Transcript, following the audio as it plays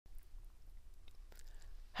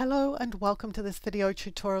Hello and welcome to this video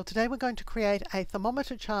tutorial. Today we're going to create a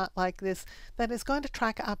thermometer chart like this that is going to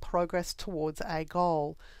track our progress towards a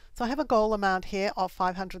goal. So I have a goal amount here of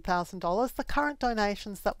 $500,000. The current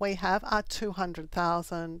donations that we have are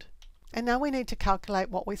 $200,000. And now we need to calculate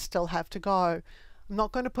what we still have to go. I'm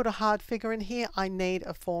not going to put a hard figure in here, I need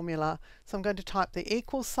a formula. So I'm going to type the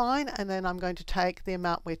equal sign and then I'm going to take the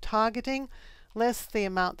amount we're targeting less the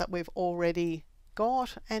amount that we've already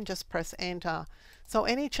got and just press enter. So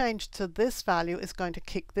any change to this value is going to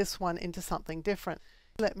kick this one into something different.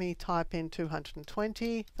 Let me type in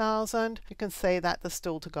 220,000. You can see that the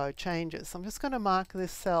still to go changes. So I'm just going to mark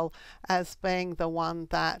this cell as being the one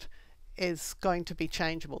that is going to be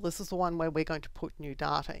changeable. This is the one where we're going to put new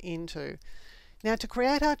data into. Now to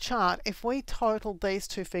create our chart, if we total these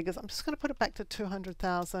two figures, I'm just going to put it back to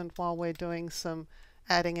 200,000 while we're doing some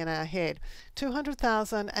adding in our head.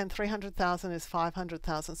 200,000 and 300,000 is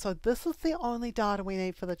 500,000. So this is the only data we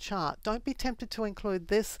need for the chart. Don't be tempted to include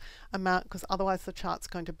this amount because otherwise the chart's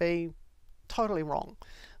going to be totally wrong.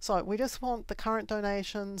 So we just want the current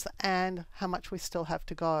donations and how much we still have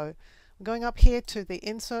to go. We're going up here to the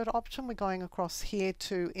insert option. We're going across here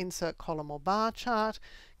to insert column or bar chart.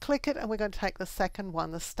 Click it and we're going to take the second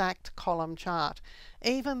one, the stacked column chart,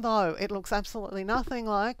 even though it looks absolutely nothing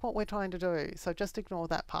like what we're trying to do. So just ignore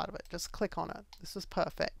that part of it. Just click on it. This is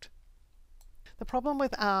perfect. The problem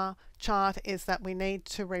with our chart is that we need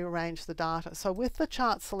to rearrange the data. So with the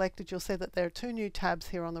chart selected, you'll see that there are two new tabs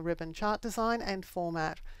here on the ribbon, Chart Design and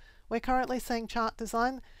Format. We're currently seeing Chart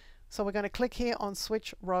Design, so we're going to click here on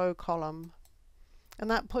Switch Row Column. And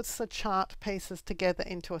that puts the chart pieces together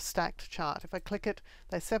into a stacked chart. If I click it,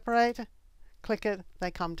 they separate. Click it, they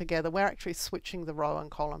come together. We're actually switching the row and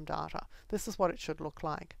column data. This is what it should look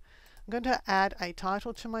like. I'm going to add a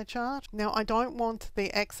title to my chart. Now I don't want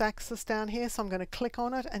the x-axis down here, so I'm going to click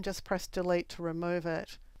on it and just press delete to remove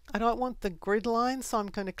it. I don't want the grid lines, so I'm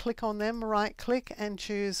going to click on them, right click and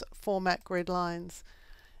choose Format Grid Lines.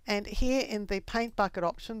 And here in the paint bucket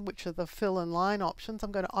option, which are the fill and line options,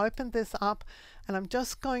 I'm going to open this up and I'm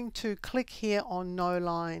just going to click here on no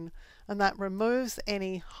line, and that removes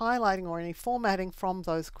any highlighting or any formatting from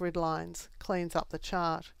those grid lines, cleans up the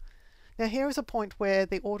chart. Now here is a point where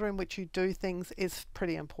the order in which you do things is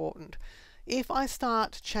pretty important. If I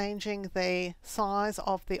start changing the size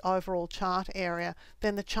of the overall chart area,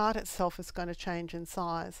 then the chart itself is going to change in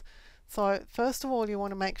size. So first of all, you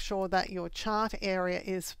want to make sure that your chart area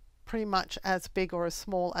is pretty much as big or as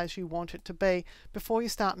small as you want it to be before you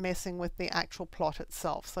start messing with the actual plot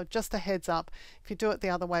itself. So just a heads up, if you do it the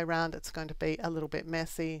other way around, it's going to be a little bit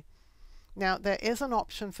messy. Now there is an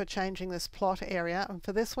option for changing this plot area, and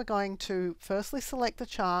for this we're going to firstly select the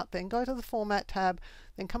chart, then go to the Format tab,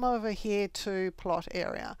 then come over here to Plot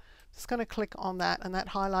Area. Just going to click on that, and that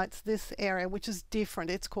highlights this area, which is different.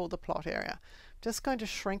 It's called the plot area. Just going to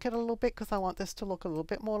shrink it a little bit because I want this to look a little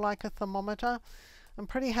bit more like a thermometer. I'm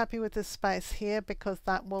pretty happy with this space here because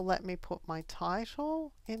that will let me put my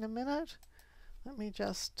title in a minute. Let me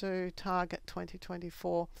just do Target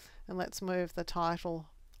 2024 and let's move the title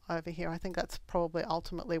over here. I think that's probably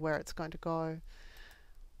ultimately where it's going to go.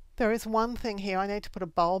 There is one thing here. I need to put a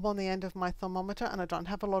bulb on the end of my thermometer and I don't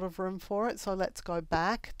have a lot of room for it, so let's go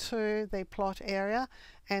back to the plot area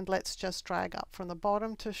and let's just drag up from the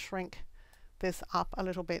bottom to shrink this up a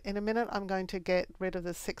little bit. In a minute I'm going to get rid of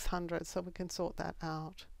the 600 so we can sort that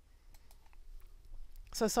out.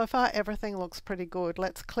 So far everything looks pretty good.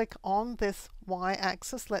 Let's click on this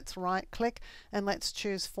y-axis, let's right click and let's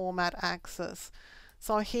choose Format Axis.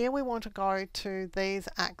 So here we want to go to these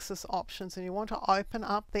axis options and you want to open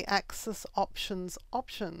up the axis options.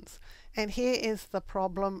 And here is the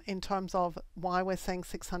problem in terms of why we're saying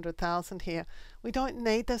 600,000 here. We don't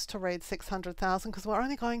need this to read 600,000 because we're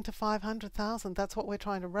only going to 500,000. That's what we're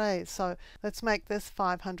trying to raise. So let's make this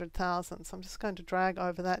 500,000. So I'm just going to drag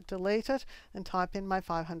over that, delete it and type in my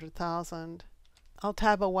 500,000. I'll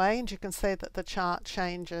tab away and you can see that the chart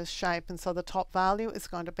changes shape, and so the top value is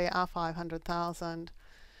going to be our 500,000.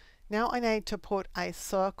 Now I need to put a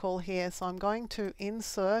circle here, so I'm going to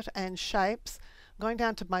Insert and Shapes. I'm going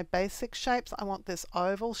down to my basic shapes. I want this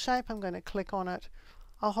oval shape. I'm going to click on it.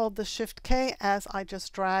 I'll hold the Shift key as I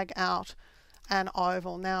just drag out an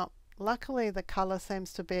oval. Now luckily the color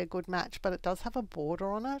seems to be a good match, but it does have a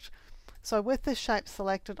border on it. So with this shape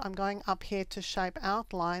selected, I'm going up here to Shape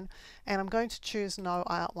Outline and I'm going to choose No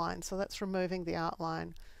Outline. So that's removing the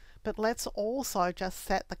outline. But let's also just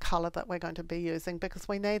set the color that we're going to be using because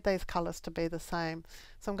we need these colors to be the same.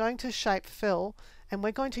 So I'm going to Shape Fill and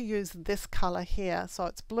we're going to use this color here. So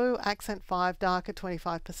it's blue, accent 5, darker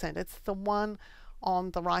 25%. It's the one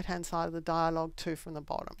on the right hand side of the dialog, 2 from the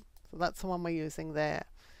bottom. So that's the one we're using there.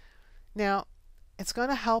 Now, it's going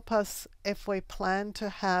to help us if we plan to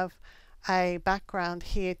have a background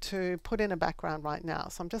here to put in a background right now.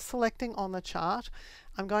 So I'm just selecting on the chart.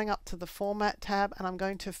 I'm going up to the Format tab and I'm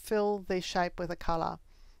going to fill the shape with a color.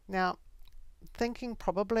 Now, thinking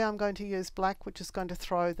probably I'm going to use black, which is going to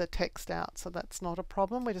throw the text out. So that's not a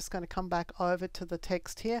problem. We're just going to come back over to the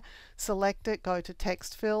text here, select it, go to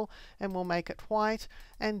text fill, and we'll make it white.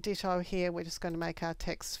 And ditto here, we're just going to make our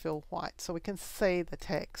text fill white so we can see the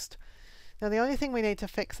text. Now the only thing we need to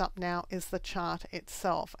fix up now is the chart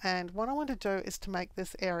itself, and what I want to do is to make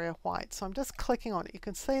this area white. So I'm just clicking on it. You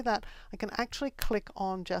can see that I can actually click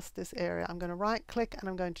on just this area. I'm going to right click and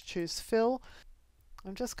I'm going to choose fill.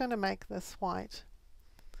 I'm just going to make this white.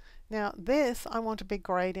 Now this I want to be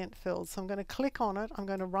gradient filled, so I'm going to click on it, I'm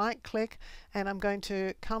going to right click and I'm going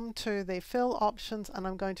to come to the fill options and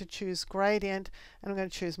I'm going to choose gradient and I'm going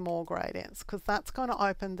to choose more gradients because that's going to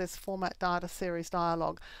open this format data series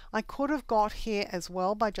dialog. I could have got here as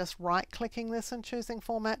well by just right clicking this and choosing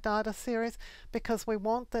format data series because we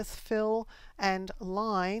want this fill and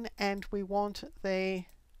line and we want the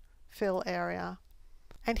fill area.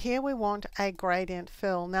 And here we want a gradient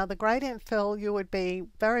fill. Now the gradient fill, you would be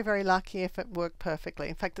very, very lucky if it worked perfectly.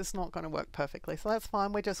 In fact, it's not going to work perfectly, so that's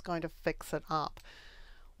fine. We're just going to fix it up.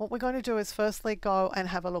 What we're going to do is firstly go and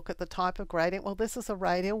have a look at the type of gradient. Well, this is a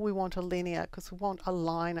radial. We want a linear because we want a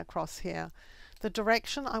line across here. The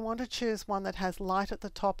direction, I want to choose one that has light at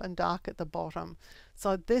the top and dark at the bottom.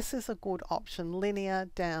 So this is a good option, linear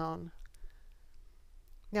down.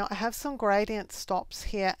 Now I have some gradient stops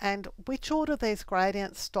here, and which order these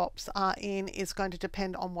gradient stops are in is going to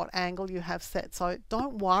depend on what angle you have set. So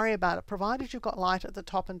don't worry about it, provided you've got light at the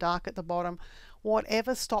top and dark at the bottom.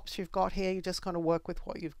 Whatever stops you've got here, you're just going to work with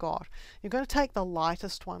what you've got. You're going to take the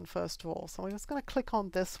lightest one first of all. So we're just going to click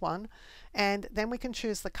on this one and then we can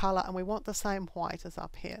choose the color, and we want the same white as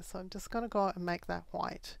up here. So I'm just going to go and make that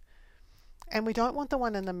white. And we don't want the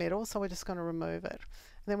one in the middle, so we're just going to remove it.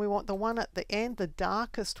 And then we want the one at the end, the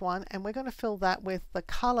darkest one, and we're going to fill that with the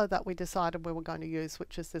color that we decided we were going to use,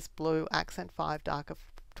 which is this blue accent 5 darker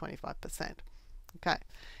 25%. Okay,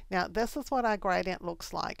 now this is what our gradient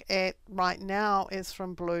looks like. It right now is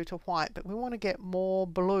from blue to white, but we want to get more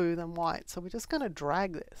blue than white, so we're just going to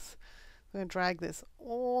drag this. We're going to drag this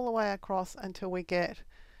all the way across until we get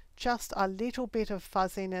just a little bit of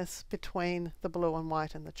fuzziness between the blue and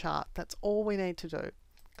white in the chart. That's all we need to do.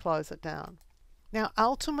 Close it down. Now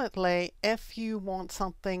ultimately, if you want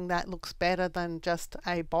something that looks better than just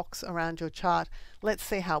a box around your chart, let's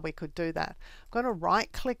see how we could do that. I'm going to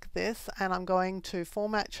right click this and I'm going to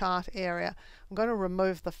format chart area. I'm going to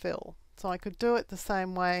remove the fill. So I could do it the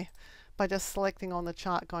same way by just selecting on the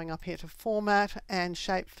chart, going up here to format and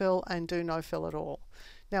shape fill and do no fill at all.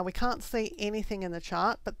 Now we can't see anything in the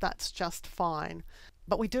chart, but that's just fine.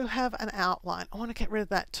 But we do have an outline. I want to get rid of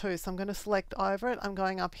that too, so I'm going to select over it. I'm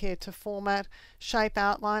going up here to format, shape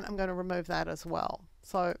outline. I'm going to remove that as well.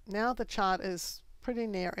 So now the chart is pretty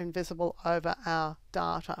near invisible over our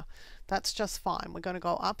data. That's just fine. We're going to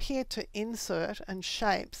go up here to insert and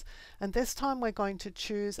shapes, and this time we're going to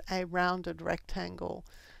choose a rounded rectangle.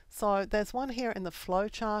 So there's one here in the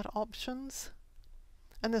flowchart options,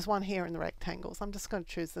 and there's one here in the rectangles. I'm just going to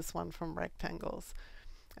choose this one from rectangles.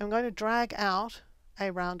 I'm going to drag out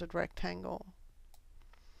a rounded rectangle.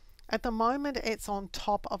 At the moment it's on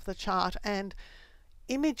top of the chart, and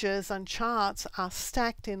images and charts are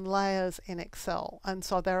stacked in layers in Excel, and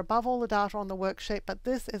so they're above all the data on the worksheet, but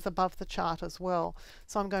this is above the chart as well.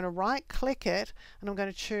 So I'm going to right click it and I'm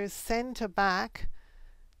going to choose send to back,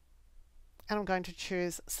 and I'm going to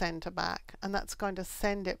choose send to back, and that's going to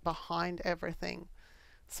send it behind everything.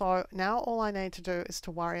 So now all I need to do is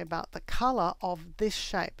to worry about the color of this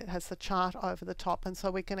shape. It has the chart over the top, and so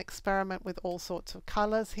we can experiment with all sorts of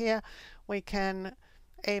colors here. We can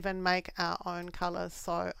even make our own colors.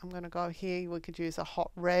 So I'm going to go here. We could use a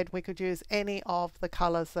hot red. We could use any of the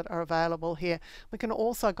colors that are available here. We can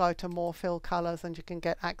also go to more fill colors, and you can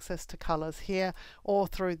get access to colors here or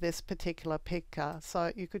through this particular picker.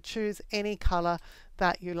 So you could choose any color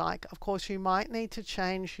that you like. Of course, you might need to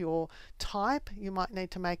change your type. You might need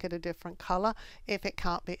to make it a different color if it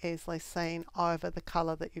can't be easily seen over the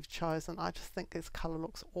color that you've chosen. I just think this color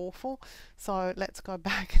looks awful. So let's go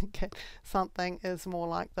back and get something is more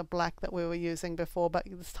like the black that we were using before, but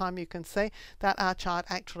this time you can see that our chart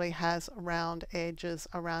actually has round edges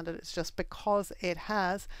around it. It's just because it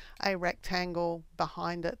has a rectangle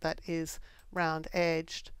behind it that is round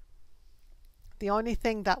edged. The only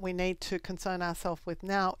thing that we need to concern ourselves with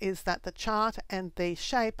now is that the chart and the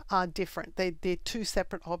shape are different. They're two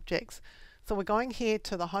separate objects. So we're going here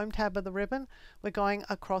to the Home tab of the ribbon. We're going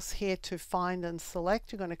across here to Find and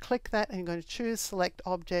Select. You're going to click that and you're going to choose Select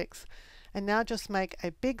Objects. And now just make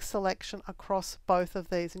a big selection across both of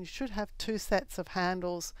these. And you should have two sets of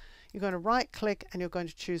handles. You're going to right click and you're going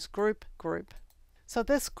to choose Group, Group. So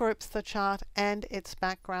this groups the chart and its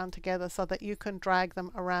background together so that you can drag them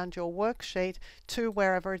around your worksheet to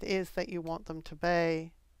wherever it is that you want them to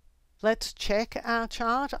be. Let's check our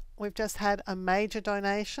chart. We've just had a major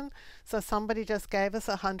donation. So somebody just gave us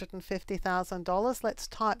 $150,000. Let's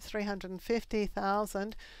type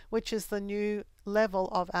 350,000, which is the new level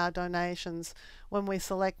of our donations. When we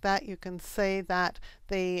select that, you can see that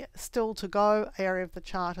the still to go area of the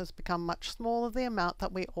chart has become much smaller. The amount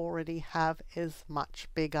that we already have is much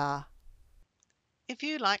bigger. If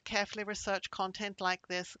you like carefully researched content like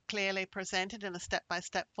this, clearly presented in a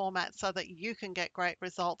step-by-step format so that you can get great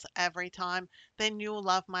results every time, then you'll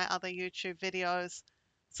love my other YouTube videos.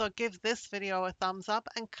 So give this video a thumbs up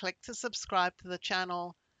and click to subscribe to the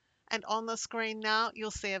channel. And on the screen now, you'll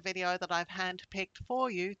see a video that I've handpicked for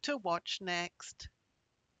you to watch next.